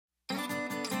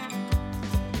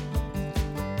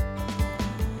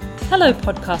Hello,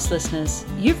 podcast listeners.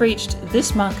 You've reached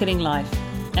This Marketing Life,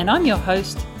 and I'm your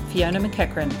host, Fiona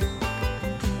McEachran.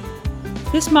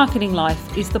 This Marketing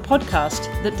Life is the podcast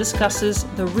that discusses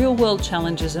the real-world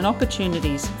challenges and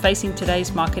opportunities facing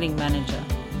today's marketing manager.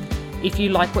 If you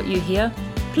like what you hear,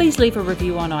 please leave a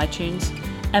review on iTunes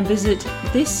and visit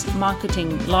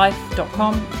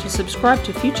thismarketinglife.com to subscribe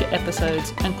to future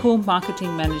episodes and cool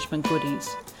marketing management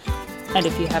goodies. And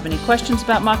if you have any questions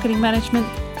about marketing management,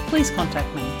 please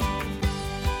contact me.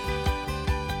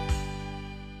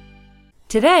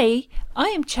 Today, I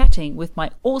am chatting with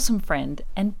my awesome friend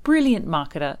and brilliant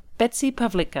marketer, Betsy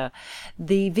Pavlicka,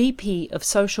 the VP of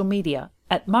Social Media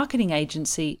at marketing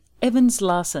agency Evans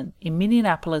Larson in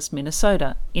Minneapolis,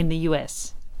 Minnesota, in the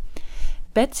US.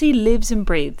 Betsy lives and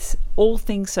breathes all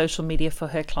things social media for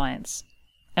her clients.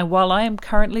 And while I am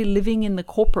currently living in the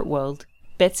corporate world,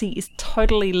 Betsy is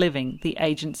totally living the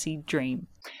agency dream.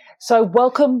 So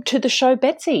welcome to the show,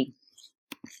 Betsy.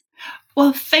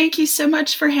 Well, thank you so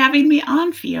much for having me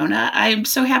on, Fiona. I'm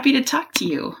so happy to talk to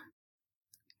you.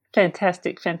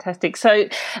 Fantastic. So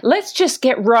let's just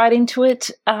get right into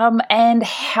it. And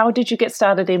how did you get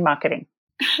started in marketing?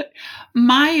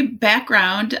 My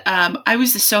background, I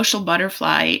was a social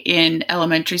butterfly in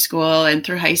elementary school and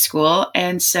through high school.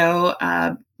 And so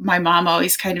my mom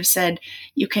always kind of said,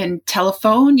 you can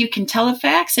telephone, you can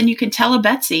telefax, and you can tell a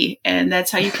Betsy. And that's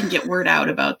how you can get word out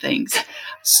about things.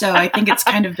 So I think it's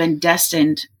kind of been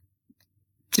destined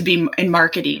to be in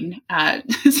marketing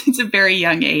since a very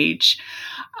young age.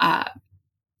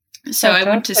 So I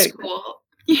went to school.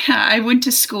 Yeah, I went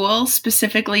to school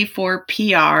specifically for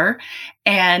PR,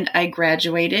 and I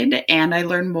graduated, and I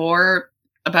learned more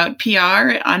about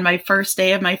PR on my first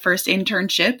day of my first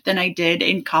internship than I did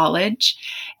in college,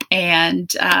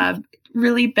 and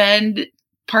really been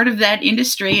part of that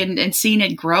industry and seen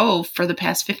it grow for the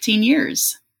past 15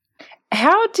 years.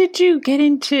 How did you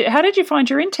find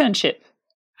your internship?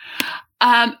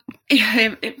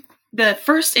 The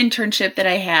first internship that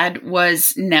I had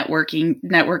was network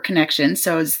connection.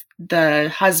 So it was the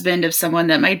husband of someone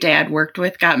that my dad worked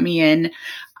with got me in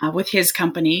with his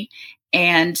company.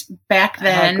 And back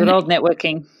then... good old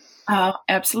networking.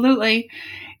 Absolutely.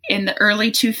 In the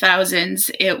early 2000s,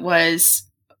 it was,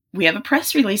 we have a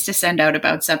press release to send out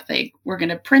about something. We're going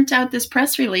to print out this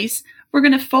press release. We're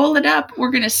going to fold it up.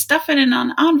 We're going to stuff it in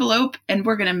an envelope, and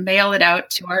we're going to mail it out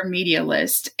to our media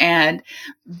list. And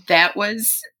that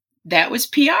was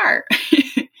PR.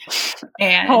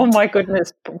 And oh my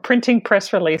goodness, printing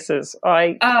press releases.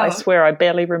 I swear I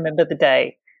barely remember the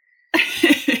day.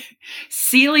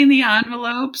 Sealing the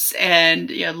envelopes and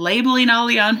labeling all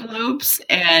the envelopes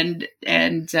and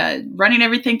running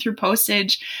everything through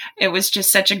postage. It was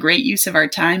just such a great use of our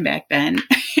time back then.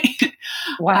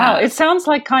 Wow. It sounds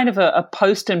like kind of a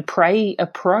post and pray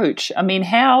approach. I mean,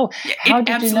 how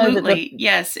did you know that?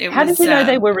 Yes, it was. How did you know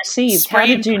they were received? How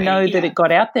did you know that it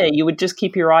got out there? You would just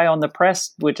keep your eye on the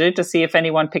press, would you, to see if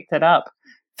anyone picked it up?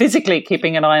 Physically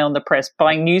keeping an eye on the press,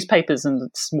 buying newspapers and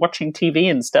watching TV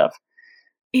and stuff.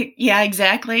 Yeah,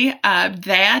 exactly.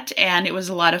 That, and it was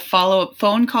a lot of follow-up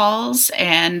phone calls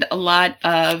and a lot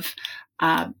of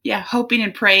hoping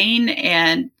and praying.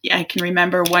 And I can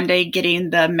remember one day getting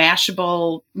the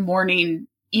Mashable morning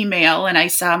email, and I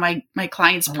saw my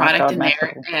client's product in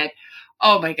there. And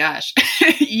oh my gosh,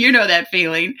 you know that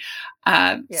feeling.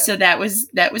 So that was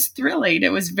thrilling.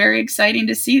 It was very exciting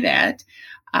to see that.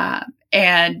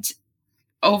 And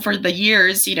over the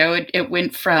years, it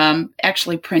went from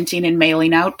actually printing and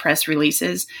mailing out press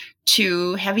releases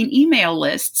to having email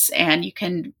lists, and you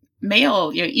can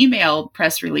email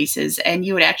press releases, and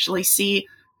you would actually see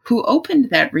who opened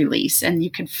that release, and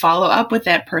you can follow up with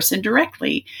that person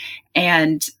directly.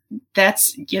 And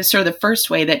that's sort of the first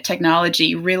way that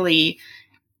technology really,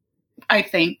 I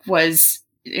think, was,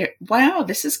 wow,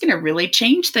 this is going to really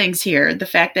change things here. The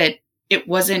fact that it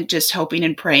wasn't just hoping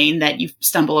and praying that you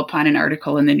stumble upon an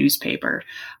article in the newspaper,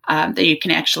 that you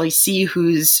can actually see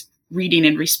who's reading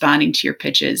and responding to your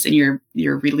pitches and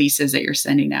your releases that you're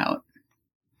sending out.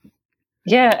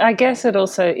 Yeah, I guess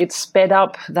it sped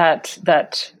up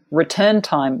that return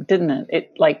time, didn't it?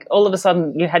 It, like, all of a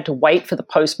sudden you had to wait for the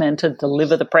postman to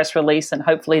deliver the press release, and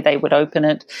hopefully they would open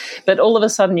it. But all of a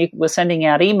sudden you were sending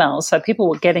out emails, so people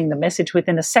were getting the message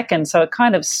within a second. So it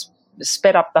kind of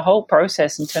sped up the whole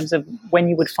process in terms of when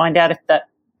you would find out if that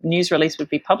news release would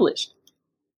be published.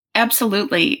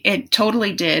 Absolutely. It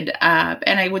totally did.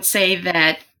 And I would say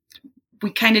that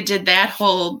we kind of did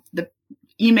the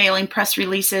emailing press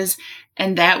releases,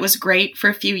 and that was great for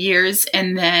a few years.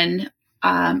 And then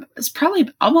it was probably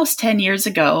almost 10 years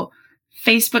ago,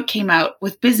 Facebook came out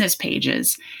with business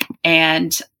pages.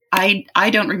 And I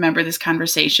don't remember this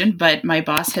conversation, but my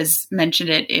boss has mentioned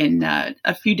it in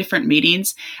a few different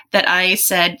meetings that I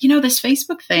said, this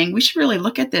Facebook thing, we should really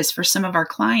look at this for some of our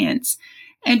clients.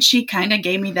 And she kind of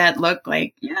gave me that look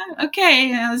like, yeah,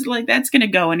 okay. And I was like, that's going to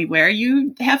go anywhere.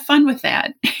 You have fun with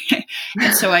that.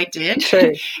 And so I did.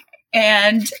 True.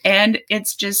 And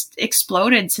it's just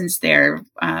exploded since there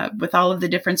with all of the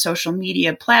different social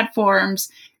media platforms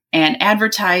and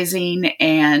advertising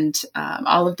and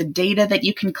all of the data that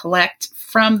you can collect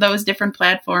from those different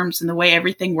platforms and the way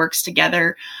everything works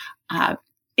together.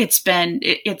 It's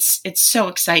so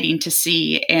exciting to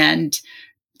see and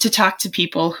to talk to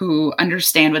people who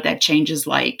understand what that change is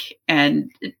like,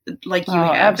 and like you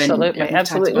have. Absolutely, and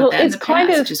absolutely. Well, it's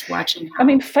kind of just watching.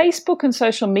 Facebook and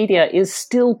social media is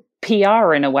still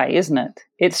PR in a way, isn't it?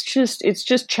 It's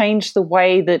just changed the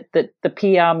way that the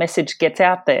PR message gets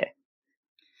out there.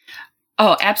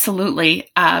 Oh,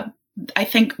 absolutely. I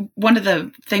think one of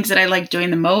the things that I like doing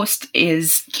the most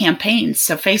is campaigns.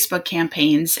 So Facebook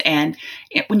campaigns. And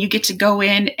when you get to go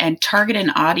in and target an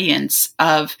audience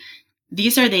of,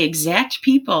 these are the exact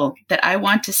people that I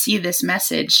want to see this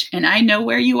message, and I know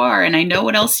where you are, and I know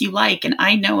what else you like, and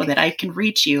I know that I can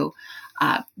reach you.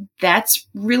 That's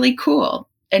really cool.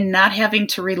 And not having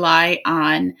to rely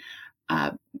on,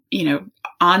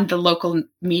 on the local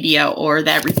media or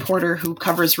that reporter who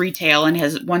covers retail and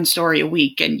has one story a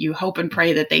week, and you hope and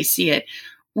pray that they see it.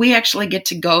 We actually get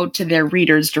to go to their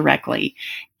readers directly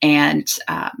and,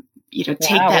 take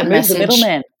that message. The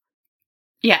middleman.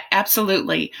 Yeah,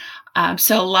 absolutely.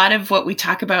 So a lot of what we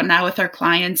talk about now with our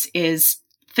clients is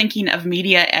thinking of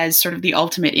media as sort of the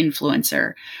ultimate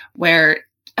influencer, where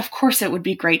of course it would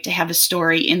be great to have a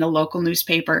story in the local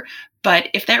newspaper, but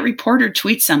if that reporter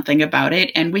tweets something about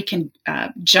it and we can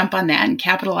jump on that and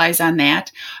capitalize on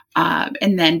that,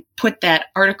 and then put that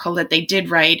article that they did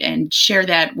write and share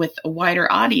that with a wider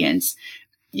audience,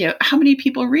 how many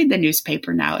people read the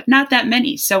newspaper now? Not that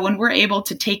many. So when we're able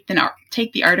to take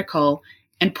the article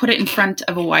and put it in front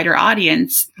of a wider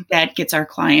audience, that gets our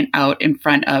client out in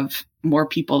front of more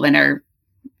people than are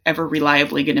ever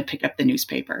reliably going to pick up the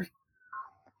newspaper.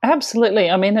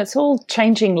 Absolutely. I mean, it's all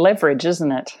changing leverage,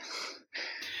 isn't it?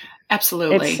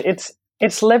 Absolutely. It's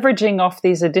leveraging off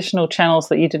these additional channels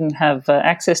that you didn't have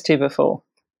access to before.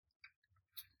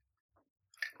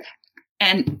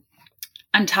 And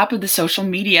on top of the social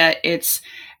media, it's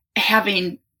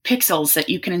having pixels that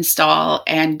you can install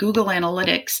and Google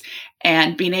Analytics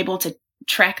and being able to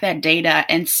track that data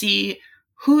and see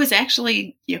who is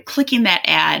actually clicking that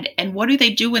ad and what do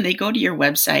they do when they go to your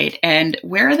website and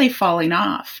where are they falling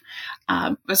off.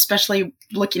 Especially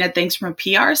looking at things from a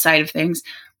PR side of things,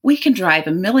 we can drive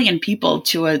 1 million people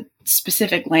to a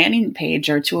specific landing page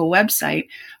or to a website.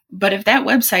 But if that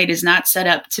website is not set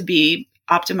up to be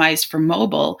optimized for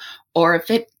mobile, or if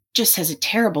it just has a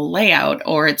terrible layout,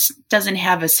 or it doesn't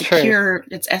have a secure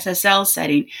its SSL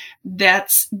setting,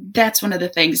 that's one of the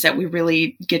things that we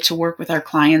really get to work with our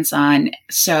clients on.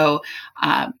 So,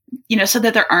 so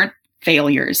that there aren't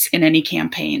failures in any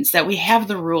campaigns, that we have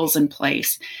the rules in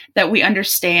place, that we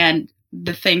understand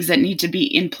the things that need to be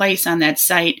in place on that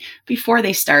site before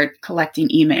they start collecting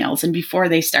emails and before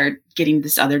they start getting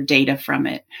this other data from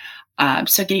it.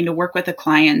 So getting to work with the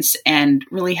clients and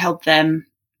really help them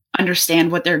understand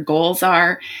what their goals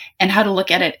are and how to look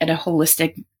at it in a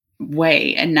holistic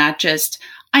way, and not just,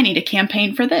 I need a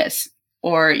campaign for this,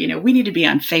 or, we need to be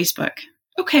on Facebook.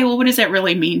 Okay, well, what does that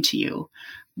really mean to you?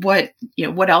 What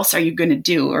else are you going to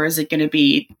do? Or is it going to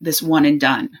be this one and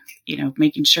done?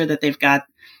 Making sure that they've got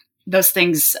those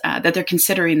things, that they're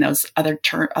considering those other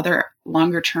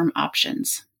longer term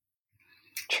options.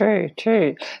 True.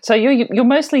 So you're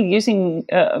mostly using,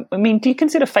 do you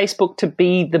consider Facebook to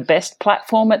be the best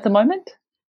platform at the moment?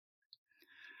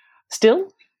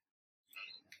 Still?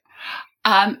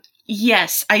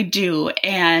 Yes, I do.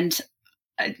 And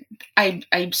I'm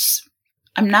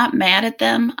not mad at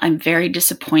them. I'm very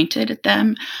disappointed at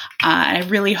them. I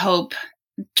really hope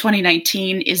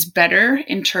 2019 is better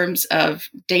in terms of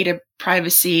data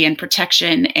privacy and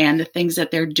protection and the things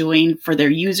that they're doing for their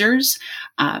users,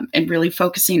 and really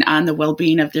focusing on the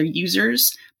well-being of their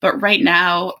users. But right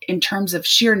now, in terms of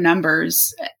sheer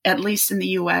numbers, at least in the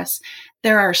US,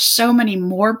 there are so many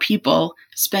more people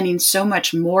spending so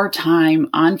much more time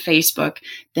on Facebook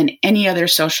than any other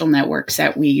social networks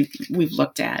that we've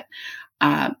looked at.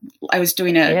 I was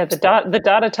doing the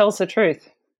data tells the truth.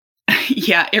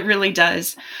 Yeah, it really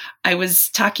does. I was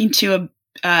talking to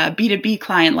a B2B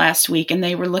client last week, and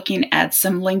they were looking at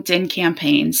some LinkedIn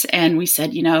campaigns. And we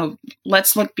said,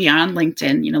 let's look beyond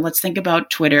LinkedIn. Let's think about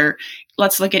Twitter.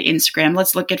 Let's look at Instagram.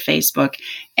 Let's look at Facebook.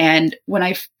 And when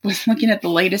I was looking at the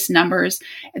latest numbers,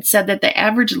 it said that the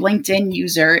average LinkedIn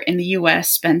user in the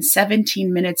US spends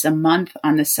 17 minutes a month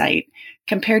on the site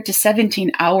compared to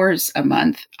 17 hours a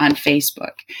month on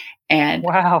Facebook. And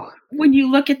wow, when you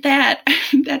look at that,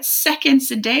 that's seconds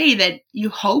a day that you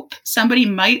hope somebody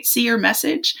might see your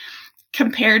message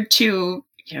compared to,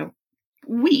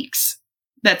 weeks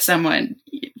that someone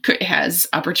has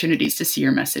opportunities to see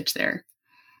your message there.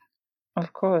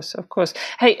 Of course.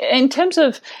 Hey, in terms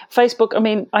of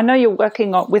Facebook, I know you're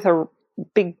working with a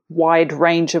big, wide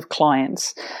range of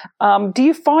clients. Do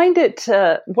you find it,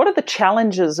 what are the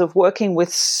challenges of working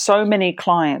with so many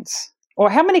clients? Or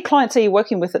how many clients are you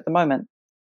working with at the moment?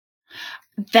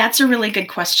 That's a really good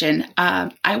question.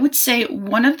 I would say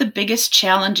one of the biggest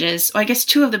challenges, I guess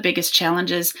two of the biggest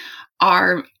challenges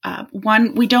are,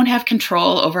 one, we don't have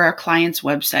control over our clients'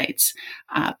 websites.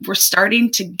 We're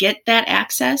starting to get that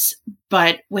access,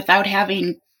 but without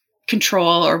having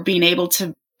control or being able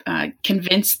to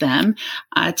convince them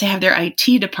to have their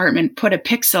IT department put a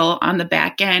pixel on the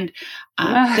back end.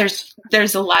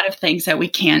 There's a lot of things that we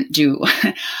can't do.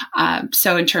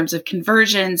 So in terms of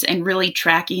conversions and really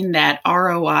tracking that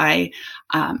ROI,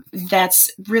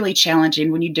 that's really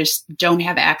challenging when you just don't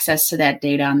have access to that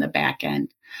data on the back end.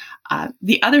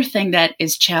 The other thing that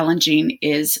is challenging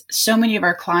is so many of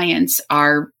our clients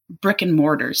are brick and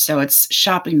mortar. So it's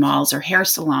shopping malls or hair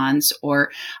salons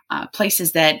or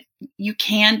places that you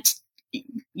can't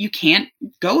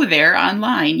go there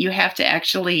online. You have to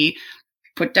actually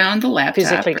put down the laptop.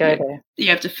 Physically go there. You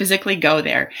have to physically go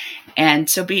there. And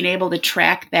so being able to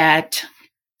track that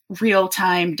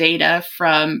real-time data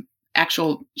from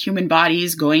actual human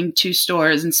bodies going to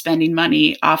stores and spending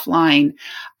money offline,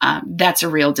 that's a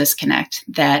real disconnect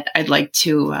that I'd like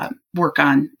to work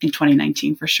on in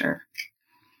 2019 for sure.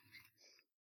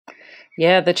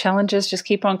 Yeah, the challenges just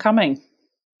keep on coming.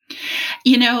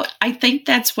 I think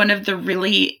that's one of the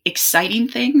really exciting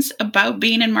things about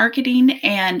being in marketing.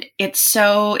 And it's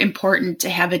so important to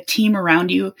have a team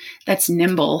around you that's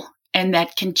nimble and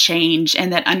that can change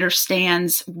and that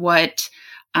understands what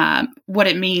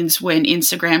it means when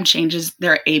Instagram changes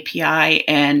their API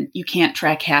and you can't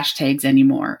track hashtags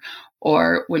anymore.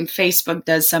 Or when Facebook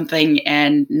does something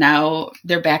and now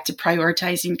they're back to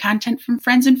prioritizing content from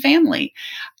friends and family.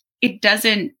 It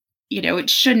doesn't, it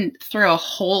shouldn't throw a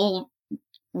whole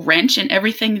wrench in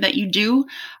everything that you do,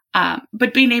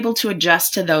 but being able to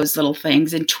adjust to those little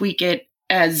things and tweak it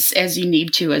as you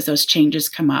need to as those changes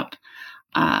come up,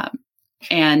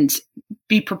 and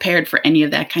be prepared for any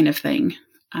of that kind of thing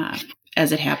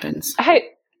as it happens. Hey,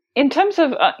 in terms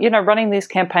of running these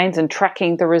campaigns and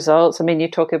tracking the results,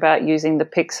 you talk about using the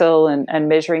pixel and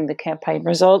measuring the campaign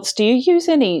results. Do you use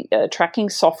any tracking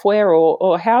software,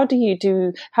 or how do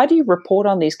you report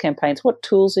on these campaigns? What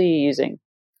tools are you using?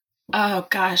 Oh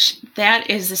gosh, that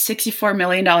is a $64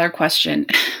 million question.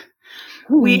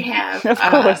 We have, of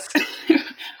course.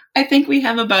 I think we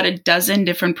have about a dozen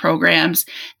different programs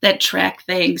that track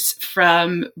things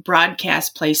from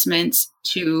broadcast placements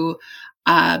to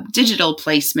digital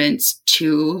placements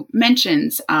to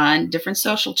mentions on different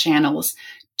social channels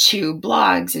to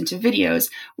blogs and to videos.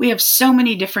 We have so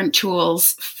many different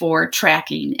tools for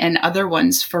tracking and other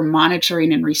ones for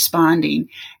monitoring and responding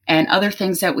and other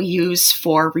things that we use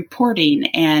for reporting.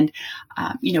 And,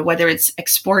 whether it's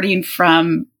exporting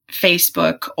from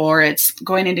Facebook or it's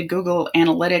going into Google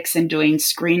Analytics and doing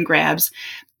screen grabs,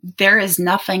 there is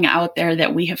nothing out there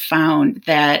that we have found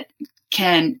that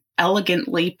can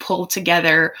elegantly pull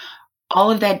together all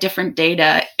of that different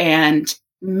data and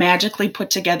magically put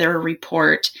together a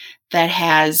report that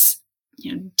has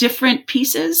different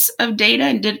pieces of data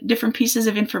and different pieces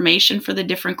of information for the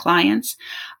different clients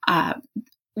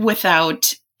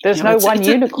without there's no one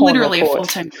unicorn literally report.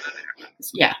 A full-time.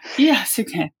 Yes,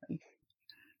 exactly.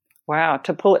 Wow,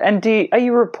 to pull. And are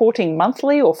you reporting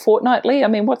monthly or fortnightly?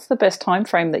 What's the best time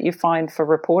frame that you find for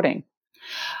reporting?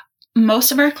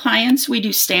 Most of our clients, we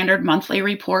do standard monthly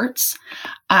reports.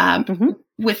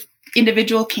 With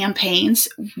individual campaigns,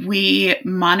 we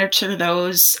monitor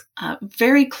those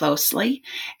very closely.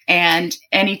 And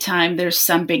anytime there's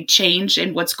some big change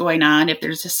in what's going on, if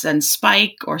there's a sudden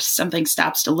spike or something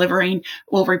stops delivering,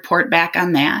 we'll report back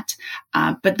on that.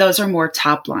 But those are more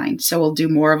top line. So we'll do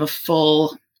more of a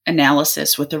full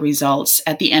analysis with the results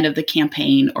at the end of the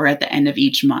campaign or at the end of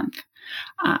each month.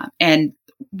 And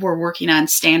we're working on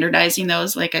standardizing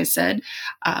those, like I said.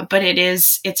 But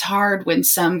it's hard when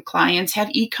some clients have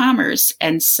e-commerce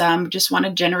and some just want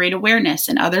to generate awareness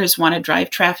and others want to drive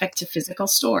traffic to physical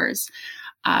stores.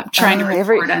 Trying to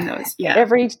report on those. Yeah.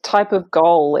 Every type of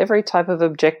goal, every type of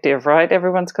objective, right?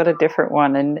 Everyone's got a different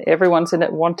one, and everyone's in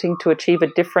it wanting to achieve a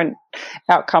different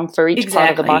outcome for each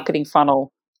part of the marketing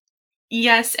funnel.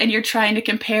 Yes, and you're trying to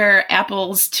compare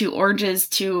apples to oranges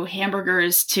to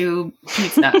hamburgers to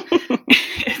pizza.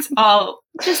 It's all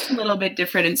just a little bit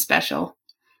different and special.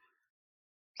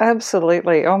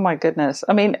 Absolutely. Oh my goodness.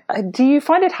 I mean, do you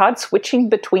find it hard switching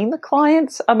between the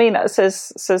clients? I mean,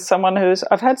 says someone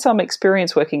I've had some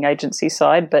experience working agency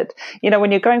side, but when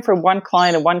you're going from one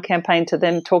client and one campaign to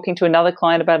then talking to another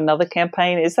client about another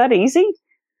campaign, is that easy?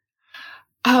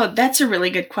 Oh, that's a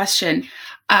really good question.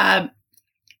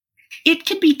 It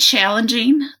can be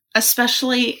challenging,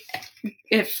 especially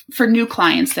for new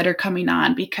clients that are coming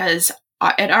on, because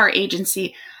at our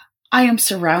agency, I am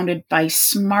surrounded by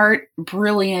smart,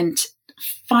 brilliant,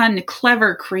 fun,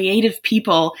 clever, creative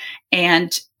people,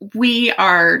 and we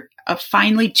are a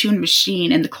finely tuned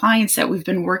machine. And the clients that we've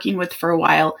been working with for a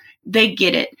while, they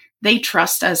get it. They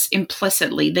trust us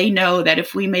implicitly. They know that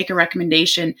if we make a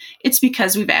recommendation, it's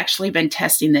because we've actually been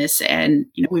testing this, and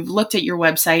we've looked at your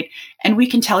website, and we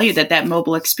can tell you that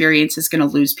mobile experience is going to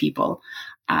lose people.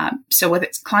 So with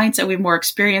clients that we have more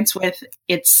experience with,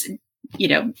 it's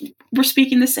we're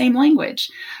speaking the same language.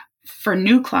 For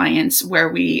new clients where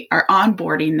we are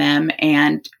onboarding them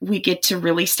and we get to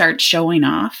really start showing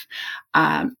off,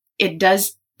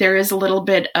 there is a little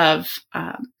bit of,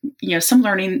 some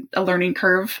learning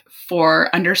curve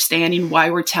for understanding why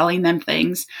we're telling them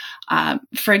things.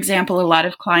 For example, a lot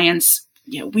of clients,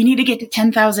 we need to get to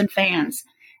 10,000 fans.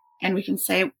 And we can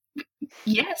say,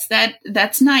 yes,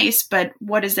 that's nice, but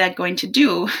what is that going to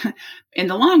do in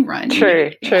the long run?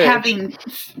 True. Having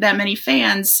that many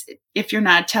fans, if you're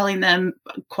not telling them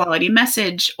a quality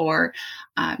message or,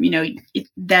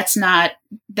 that's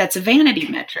a vanity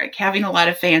metric. Having a lot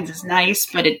of fans is nice,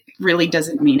 but it really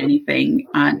doesn't mean anything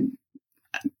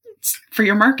for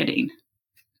your marketing.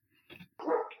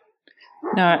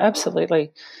 No,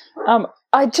 absolutely.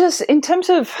 In terms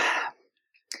of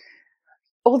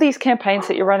all these campaigns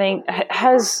that you're running,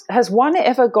 has one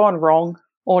ever gone wrong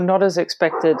or not as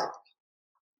expected?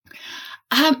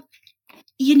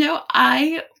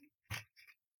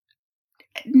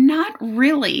 Not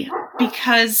really,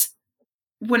 because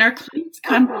when our clients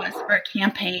come to us for a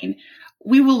campaign,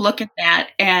 we will look at that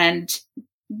and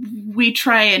we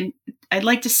try, and I'd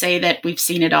like to say that we've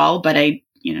seen it all, but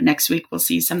next week we'll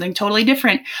see something totally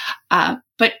different.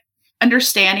 But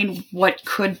understanding what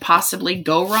could possibly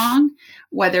go wrong,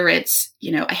 whether it's,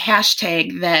 a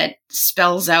hashtag that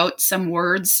spells out some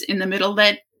words in the middle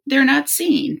that they're not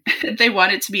seeing. They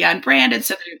want it to be on brand, and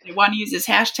so they want to use this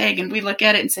hashtag, and we look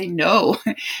at it and say, no,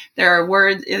 there are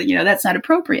words, that's not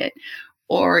appropriate.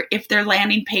 Or if their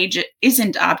landing page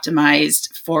isn't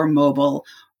optimized for mobile,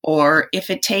 or if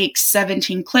it takes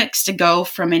 17 clicks to go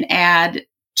from an ad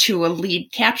to a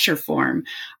lead capture form.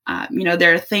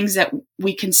 There are things that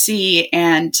we can see,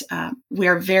 and we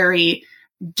are very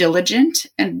diligent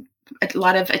and a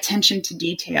lot of attention to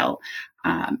detail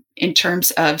in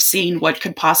terms of seeing what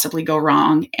could possibly go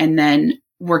wrong and then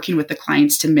working with the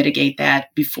clients to mitigate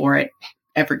that before it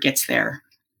ever gets there.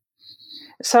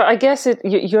 So I guess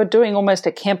you're doing almost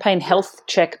a campaign health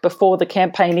check before the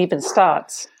campaign even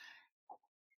starts.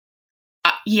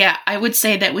 Yeah, I would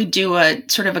say that we do a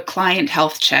sort of a client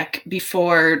health check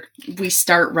before we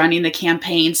start running the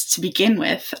campaigns to begin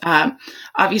with.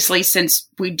 Obviously, since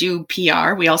we do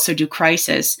PR, we also do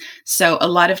crisis. So a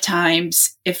lot of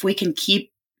times, if we can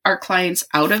keep our clients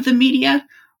out of the media,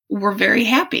 we're very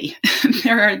happy.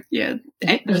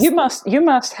 You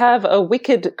must have a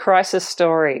wicked crisis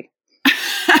story.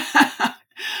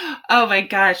 Oh my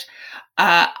gosh.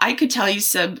 I could tell you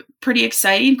some pretty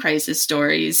exciting crisis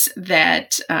stories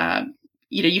that,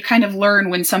 you kind of learn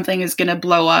when something is going to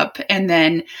blow up, and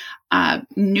then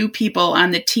new people on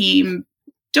the team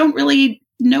don't really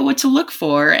know what to look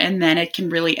for, and then it can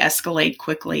really escalate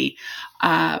quickly.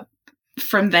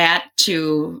 From that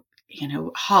to,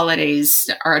 holidays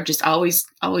are just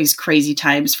always crazy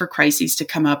times for crises to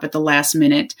come up at the last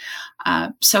minute.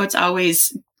 So it's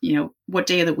always, what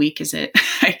day of the week is it,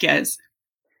 I guess.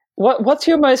 What's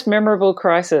your most memorable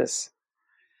crisis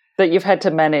that you've had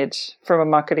to manage from a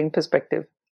marketing perspective?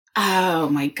 Oh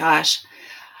my gosh.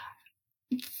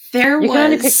 You can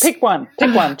only pick one.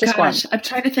 Pick one, just one. I'm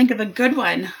trying to think of a good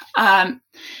one.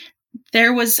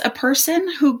 There was a person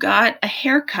who got a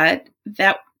haircut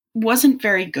that wasn't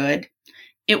very good.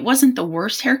 It wasn't the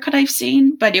worst haircut I've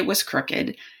seen, but it was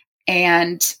crooked.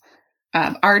 And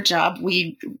our job,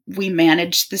 we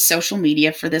manage the social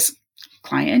media for this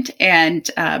client, and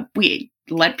we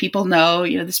let people know,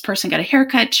 this person got a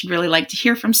haircut. She'd really like to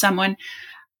hear from someone.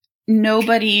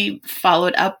 Nobody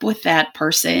followed up with that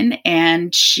person,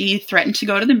 and she threatened to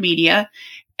go to the media.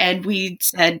 And we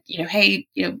said, hey,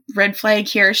 red flag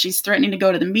here. She's threatening to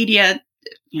go to the media,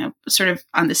 sort of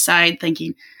on the side,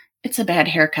 thinking it's a bad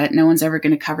haircut. No one's ever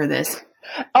going to cover this.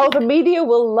 Oh, the media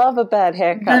will love a bad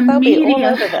haircut. They'll be all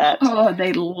over that. Oh,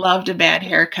 they loved a bad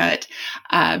haircut.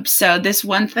 So this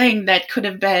one thing that could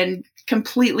have been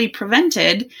completely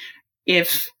prevented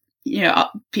if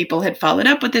people had followed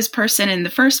up with this person in the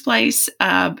first place,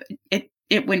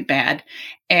 it went bad,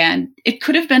 and it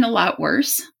could have been a lot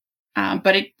worse.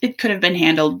 But it could have been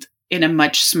handled in a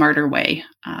much smarter way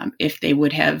if they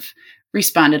would have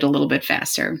responded a little bit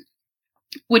faster.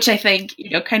 Which I think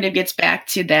kind of gets back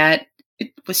to that.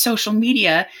 With social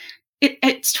media,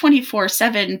 it's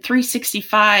 24/7,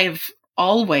 365,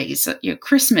 always.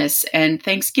 Christmas and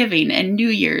Thanksgiving and New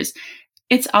Year's,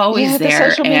 it's always there. The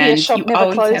social media shop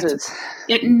never closes.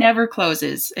 It never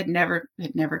closes. It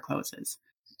never closes.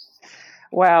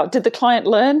 Wow! Did the client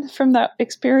learn from that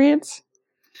experience?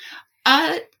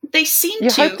 They seem to.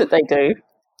 You hope that they do.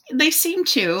 They seem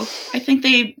to. I think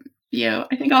they.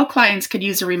 I think all clients could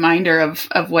use a reminder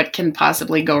of what can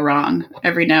possibly go wrong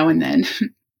every now and then.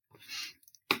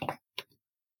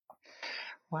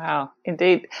 Wow,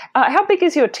 indeed. How big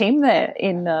is your team there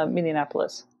in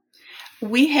Minneapolis?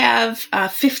 We have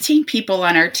 15 people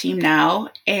on our team now,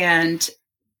 and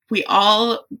we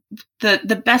all,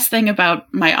 the best thing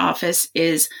about my office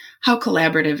is how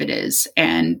collaborative it is,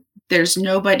 and there's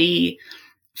nobody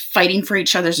fighting for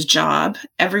each other's job.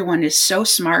 Everyone is so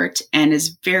smart and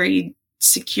is very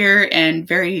secure and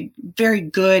very, very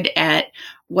good at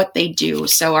what they do.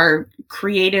 So our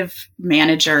creative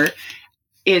manager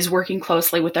is working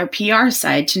closely with our PR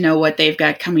side to know what they've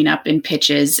got coming up in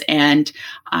pitches, and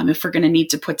if we're going to need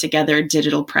to put together a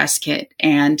digital press kit.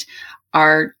 And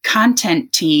our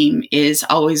content team is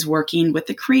always working with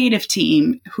the creative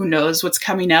team who knows what's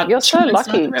coming up. You're so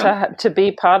lucky to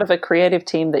be part of a creative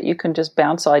team that you can just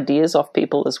bounce ideas off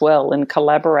people as well and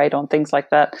collaborate on things like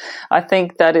that. I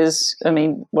think that is,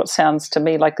 what sounds to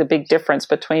me like the big difference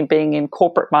between being in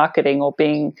corporate marketing or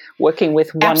working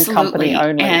with one company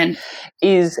only, and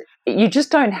is you just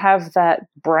don't have that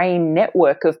brain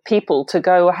network of people to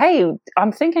go, hey,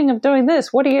 I'm thinking of doing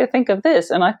this. What do you think of this?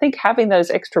 And I think having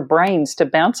those extra brains to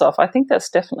bounce off, I think that's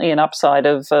definitely an upside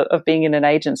of being in an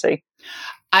agency.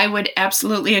 I would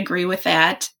absolutely agree with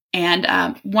that. And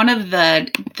one of the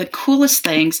coolest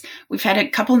things, we've had a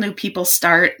couple new people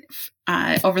start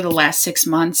over the last 6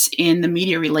 months in the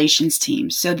media relations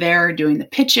team. So they're doing the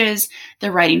pitches,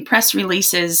 they're writing press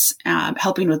releases,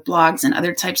 helping with blogs and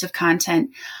other types of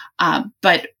content.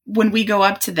 But when we go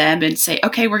up to them and say,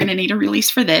 okay, we're going to need a release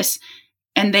for this,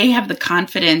 and they have the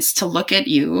confidence to look at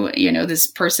you, this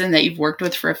person that you've worked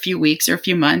with for a few weeks or a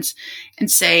few months, and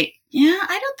say, yeah,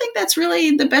 I don't think that's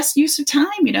really the best use of time.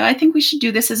 I think we should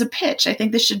do this as a pitch. I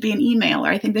think this should be an email, or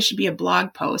I think this should be a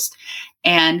blog post.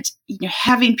 And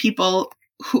having people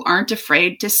who aren't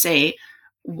afraid to say,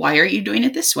 why are you doing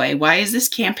it this way? Why is this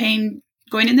campaign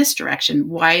going in this direction?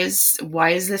 Why is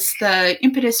this the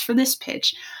impetus for this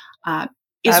pitch?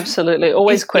 Absolutely.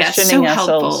 Always questioning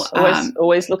ourselves.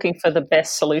 Always looking for the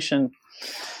best solution.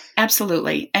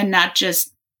 Absolutely. And not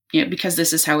just, because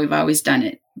this is how we've always done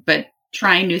it, but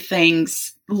trying new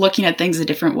things, looking at things a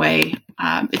different way.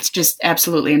 It's just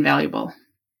absolutely invaluable.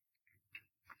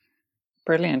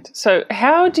 Brilliant. So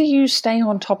how do you stay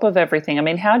on top of everything?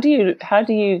 How do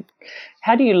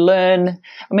you learn?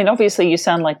 Obviously you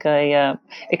sound like a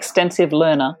extensive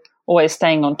learner, always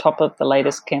staying on top of the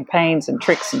latest campaigns and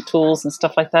tricks and tools and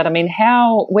stuff like that.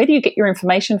 Where do you get your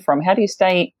information from? How do you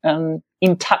stay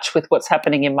in touch with what's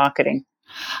happening in marketing?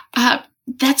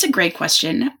 That's a great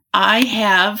question. I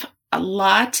have a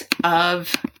lot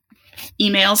of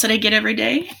emails that I get every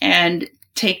day and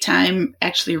take time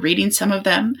actually reading some of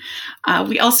them.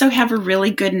 We also have a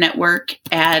really good network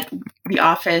at the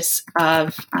office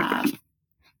of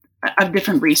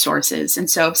different resources. And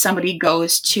so if somebody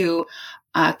goes to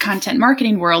Content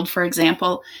Marketing World, for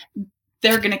example,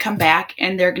 they're going to come back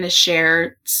and they're going to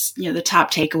share, the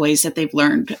top takeaways that they've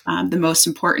learned, the most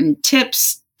important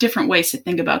tips, different ways to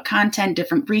think about content,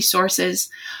 different resources.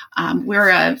 We're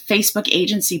a Facebook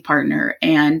agency partner,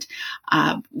 and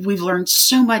we've learned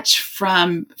so much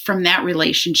from that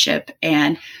relationship.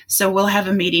 And so we'll have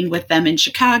a meeting with them in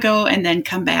Chicago and then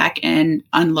come back and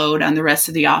unload on the rest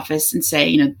of the office and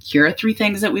say, here are 3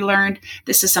 things that we learned.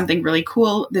 This is something really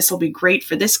cool. This will be great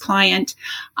for this client.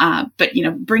 But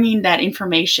bringing that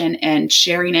information and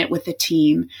sharing it with the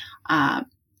team,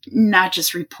 not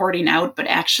just reporting out, but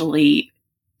actually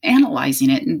analyzing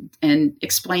it and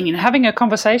explaining it. Having a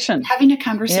conversation.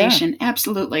 Yeah.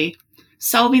 Absolutely.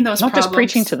 Solving those Not problems. Just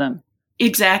preaching to them.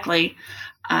 Exactly.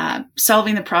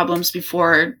 Solving the problems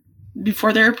before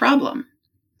they're a problem.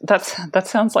 That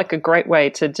sounds like a great way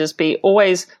to just be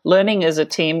always learning as a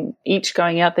team, each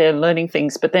going out there learning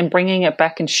things, but then bringing it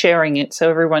back and sharing it so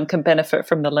everyone can benefit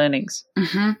from the learnings.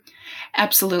 Mm-hmm.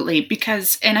 Absolutely.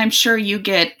 And I'm sure you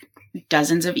get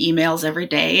dozens of emails every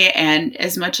day, and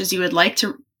as much as you would like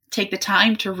to take the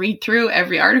time to read through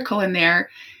every article in there,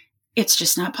 it's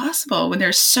just not possible when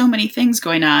there's so many things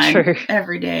going on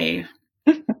every day.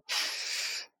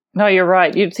 No, you're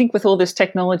right. You'd think with all this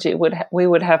technology, we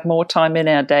would have more time in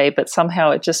our day, but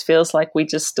somehow it just feels like we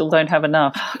just still don't have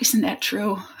enough. Oh, isn't that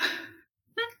true?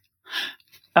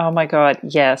 Oh my God,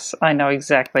 yes, I know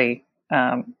exactly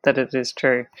that it is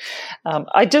true.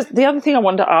 The other thing I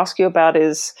wanted to ask you about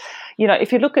is,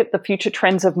 if you look at the future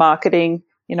trends of marketing,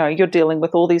 you're dealing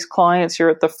with all these clients, you're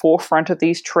at the forefront of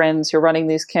these trends, you're running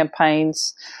these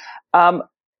campaigns.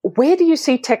 Where do you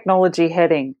see technology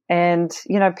heading? And,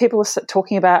 people are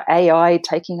talking about AI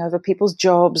taking over people's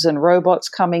jobs and robots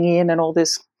coming in and all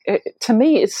this. To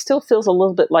me, it still feels a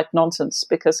little bit like nonsense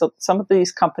because some of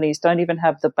these companies don't even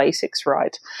have the basics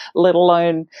right, let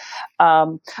alone,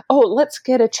 let's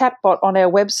get a chatbot on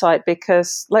our website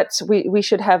because we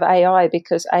should have AI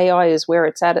because AI is where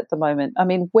it's at the moment. I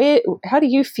mean, how do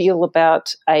you feel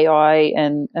about AI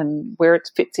and where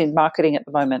it fits in marketing at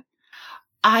the moment?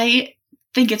 I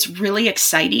think it's really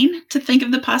exciting to think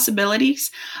of the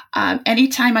possibilities.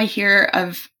 Anytime I hear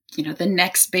of, the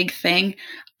next big thing,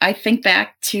 I think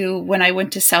back to when I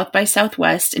went to South by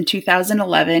Southwest in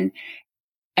 2011,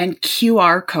 and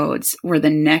QR codes were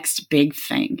the next big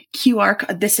thing.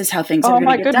 This is how things are going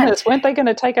to get done. Oh my goodness, weren't they going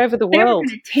to take over the world?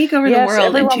 They were going to take over the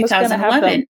world in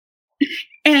 2011.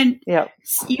 And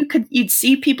you'd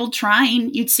see people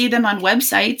trying, you'd see them on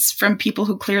websites from people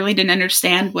who clearly didn't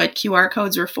understand what QR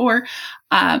codes were for.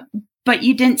 But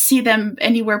you didn't see them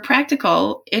anywhere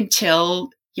practical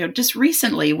until, just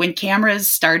recently when cameras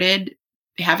started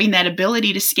having that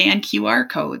ability to scan QR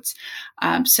codes.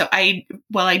 So I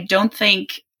don't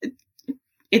think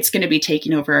it's going to be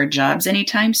taking over our jobs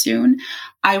anytime soon.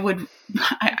 I'd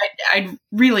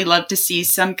really love to see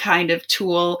some kind of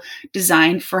tool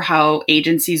designed for how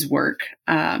agencies work.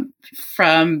 On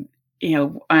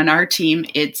our team,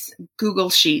 it's Google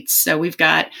Sheets. So we've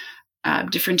got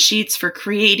different sheets for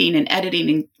creating and editing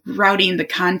and routing the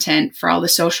content for all the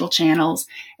social channels.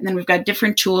 And then we've got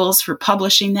different tools for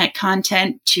publishing that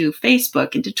content to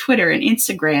Facebook and to Twitter and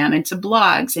Instagram and to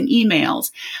blogs and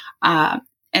emails.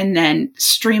 And then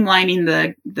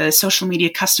streamlining the social media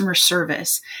customer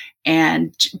service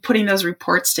and putting those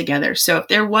reports together. So if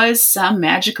there was some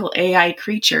magical AI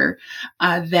creature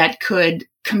that could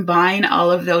combine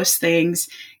all of those things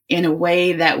in a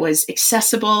way that was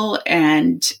accessible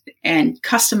and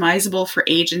customizable for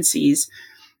agencies,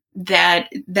 that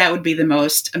would be the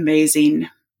most amazing.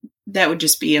 That would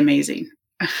just be amazing.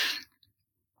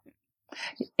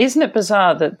 Isn't it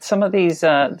bizarre that some of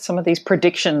these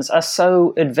predictions are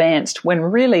so advanced when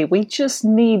really we just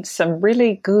need some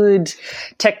really good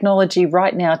technology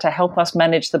right now to help us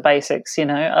manage the basics?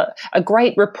 A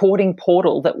great reporting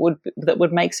portal that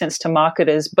would make sense to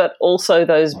marketers, but also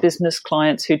those business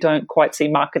clients who don't quite see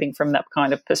marketing from that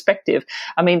kind of perspective.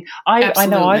 I mean, I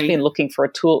know I've been looking for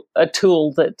a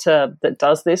tool that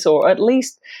does this, or at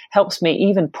least helps me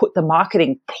even put the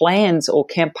marketing plans or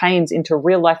campaigns into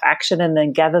real life action and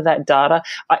then gather that data.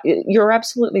 You're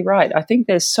absolutely right. I think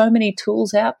there's so many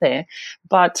tools out there,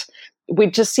 but we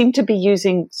just seem to be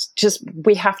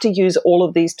we have to use all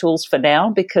of these tools for now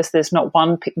because there's not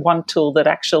one tool that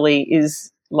actually is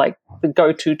like the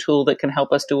go-to tool that can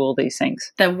help us do all these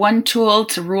things. The one tool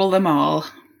to rule them all.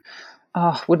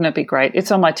 Oh, wouldn't it be great?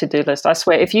 It's on my to-do list. I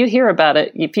swear, if you hear about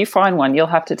it, if you find one, you'll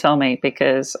have to tell me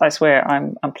because I swear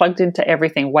I'm plugged into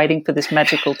everything waiting for this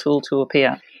magical tool to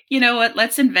appear. You know what?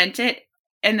 Let's invent it.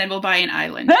 And then we'll buy an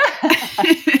island.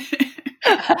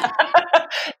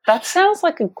 That sounds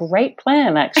like a great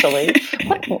plan, actually.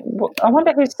 I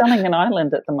wonder who's selling an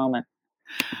island at the moment.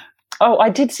 Oh, I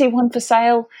did see one for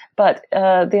sale, but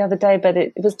the other day, but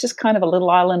it was just kind of a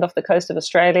little island off the coast of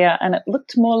Australia, and it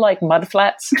looked more like mud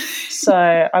flats. So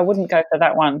I wouldn't go for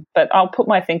that one, but I'll put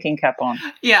my thinking cap on.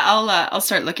 Yeah, I'll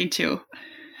start looking too.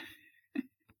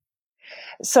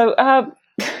 So,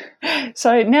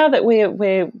 so now that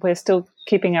we're still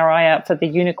keeping our eye out for the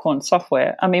unicorn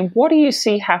software, I mean, what do you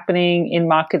see happening in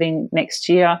marketing next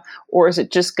year, or is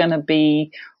it just going to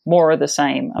be more of the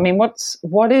same? I mean,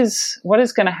 what is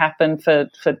going to happen for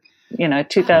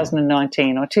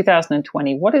 2019 or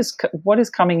 2020? What is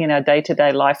coming in our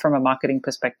day-to-day life from a marketing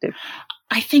perspective?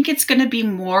 I think it's going to be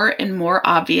more and more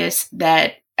obvious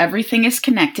that everything is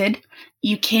connected.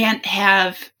 You can't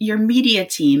have your media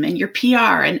team and your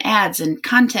PR and ads and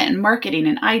content and marketing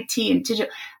and IT and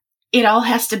digital. It all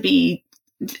has to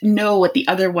know what the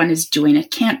other one is doing.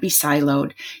 It can't be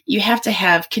siloed. You have to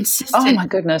have consistent. Oh my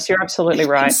goodness, you're absolutely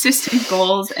right. Consistent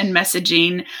goals and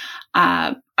messaging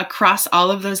across all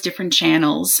of those different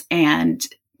channels, and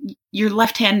your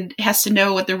left hand has to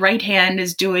know what the right hand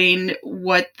is doing,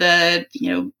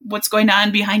 what's going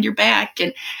on behind your back,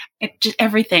 and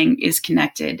everything is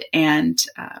connected. And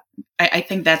I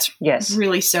think that's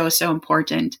really so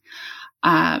important.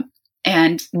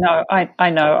 And no, I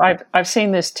know. I've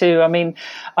seen this too. I mean,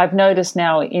 I've noticed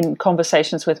now in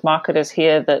conversations with marketers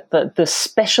here that the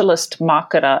specialist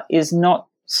marketer is not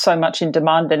so much in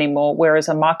demand anymore, whereas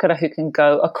a marketer who can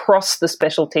go across the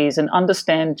specialties and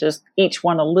understand just each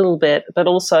one a little bit, but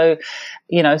also,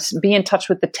 be in touch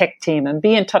with the tech team and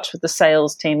be in touch with the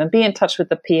sales team and be in touch with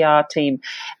the PR team.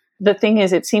 The thing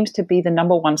is, it seems to be the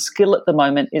number one skill at the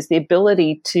moment is the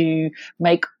ability to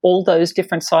make all those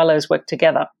different silos work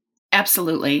together.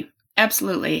 Absolutely.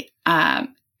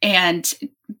 And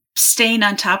staying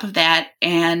on top of that,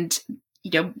 and,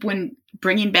 when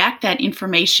bringing back that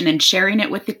information and sharing it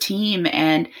with the team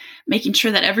and making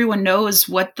sure that everyone knows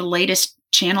what the latest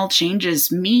channel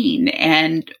changes mean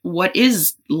and what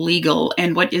is legal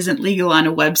and what isn't legal on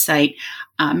a website,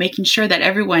 making sure that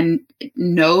everyone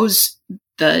knows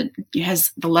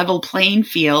has the level playing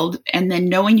field, and then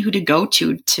knowing who to go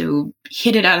to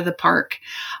hit it out of the park.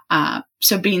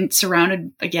 So being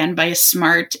surrounded again by a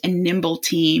smart and nimble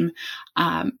team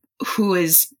who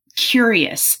is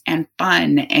curious and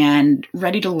fun and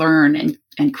ready to learn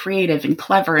and creative and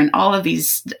clever and all of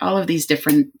these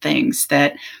different things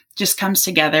that just comes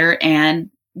together and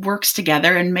works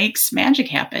together and makes magic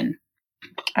happen.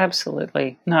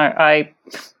 Absolutely. No,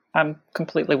 I'm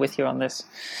completely with you on this.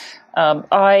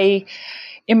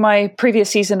 In my previous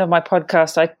season of my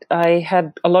podcast, I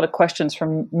had a lot of questions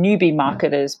from newbie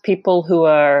marketers, people who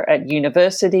are at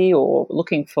university or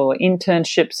looking for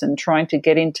internships and trying to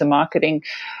get into marketing.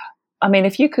 I mean,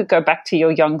 if you could go back to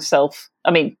your young self,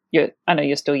 I know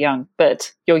you're still young,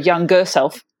 but your younger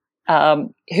self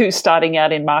who's starting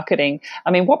out in marketing,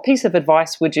 I mean, what piece of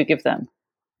advice would you give them?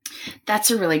 That's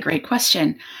a really great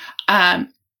question. I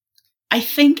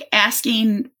think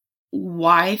asking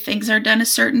why things are done a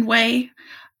certain way,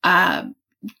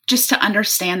 just to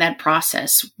understand that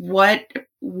process. What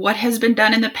has been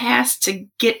done in the past to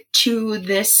get to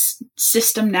this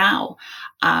system now?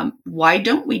 Why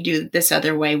don't we do this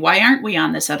other way? Why aren't we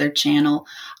on this other channel?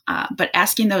 But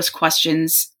asking those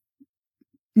questions,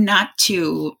 not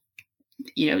to,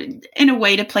 in a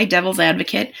way to play devil's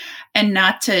advocate, and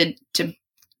not to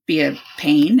be a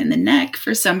pain in the neck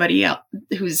for somebody else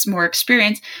who's more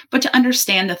experienced, but to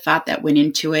understand the thought that went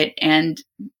into it. And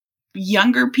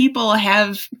younger people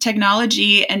have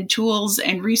technology and tools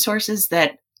and resources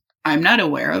that I'm not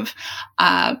aware of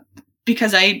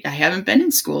because I haven't been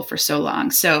in school for so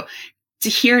long. So to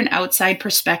hear an outside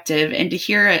perspective and to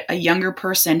hear a younger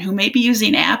person who may be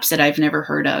using apps that I've never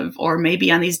heard of, or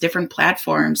maybe on these different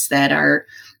platforms that are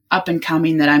up and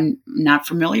coming that I'm not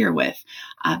familiar with,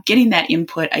 getting that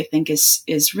input, I think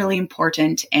is really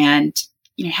important. And,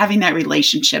 having that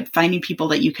relationship, finding people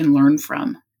that you can learn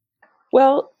from.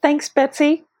 Well, thanks,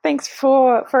 Betsy. Thanks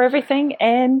for everything.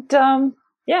 And thanks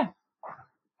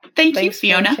you,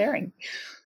 Fiona. For sharing.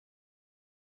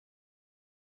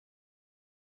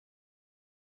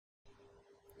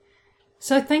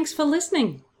 So thanks for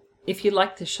listening. If you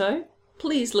liked the show,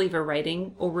 please leave a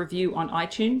rating or review on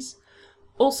iTunes.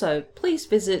 Also, please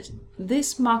visit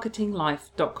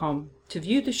thismarketinglife.com to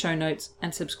view the show notes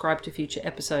and subscribe to future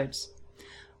episodes.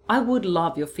 I would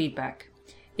love your feedback.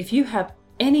 If you have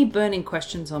any burning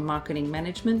questions on marketing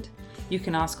management, you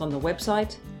can ask on the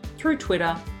website, through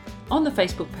Twitter, on the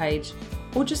Facebook page,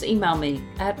 or just email me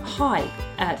at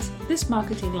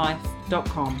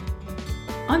hi@thismarketinglife.com.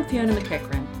 I'm Fiona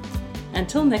McEachran.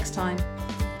 Until next time,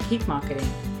 keep marketing.